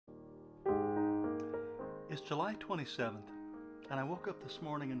It's July 27th, and I woke up this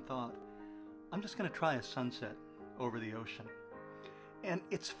morning and thought, I'm just going to try a sunset over the ocean. And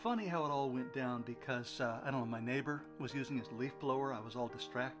it's funny how it all went down because, I don't know, my neighbor was using his leaf blower. I was all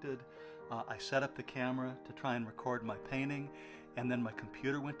distracted. I set up the camera to try and record my painting, and then my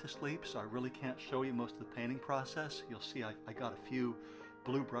computer went to sleep, so I really can't show you most of the painting process. You'll see I got a few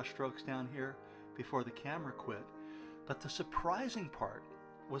blue brush strokes down here before the camera quit. But the surprising part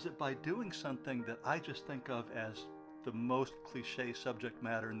was that by doing something that I just think of as the most cliche subject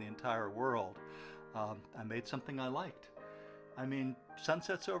matter in the entire world, I made something I liked. I mean,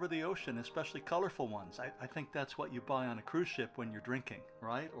 sunsets over the ocean, especially colorful ones. I think that's what you buy on a cruise ship when you're drinking,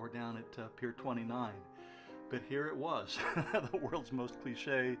 right? Or down at Pier 29. But here it was, the world's most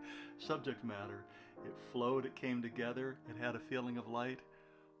cliche subject matter. It flowed, it came together, it had a feeling of light.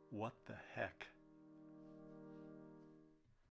 What the heck?